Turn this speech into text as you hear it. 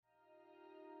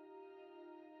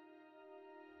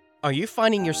Are you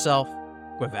finding yourself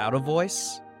without a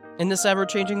voice in this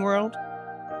ever-changing world?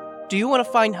 Do you want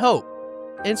to find hope,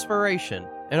 inspiration,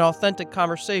 and authentic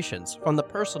conversations from the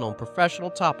personal and professional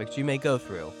topics you may go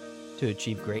through to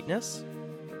achieve greatness?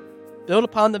 Build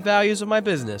upon the values of my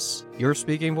business, Your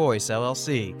Speaking Voice,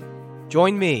 LLC.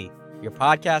 Join me, your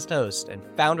podcast host and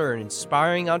founder and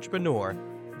inspiring entrepreneur,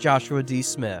 Joshua D.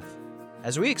 Smith,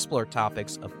 as we explore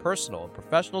topics of personal and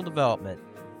professional development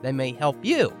that may help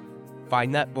you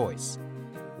find that voice,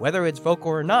 whether it's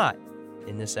vocal or not,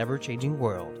 in this ever-changing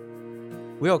world.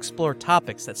 We'll explore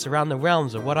topics that surround the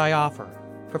realms of what I offer: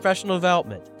 professional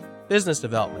development, business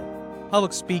development,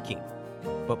 public speaking,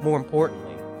 but more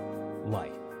importantly,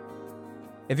 life.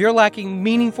 If you're lacking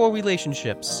meaningful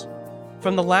relationships,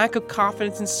 from the lack of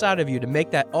confidence inside of you to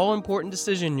make that all-important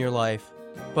decision in your life,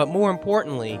 but more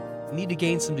importantly, need to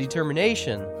gain some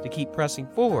determination to keep pressing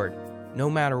forward no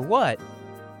matter what,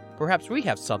 perhaps we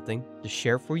have something to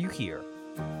share for you here.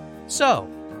 So,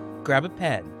 grab a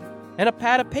pen and a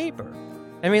pad of paper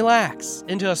and relax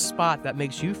into a spot that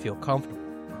makes you feel comfortable,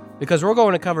 because we're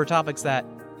going to cover topics that,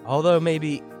 although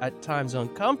maybe at times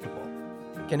uncomfortable,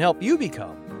 can help you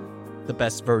become the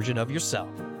best version of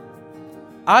yourself.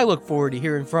 I look forward to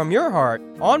hearing from your heart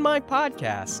on my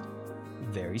podcast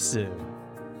very soon.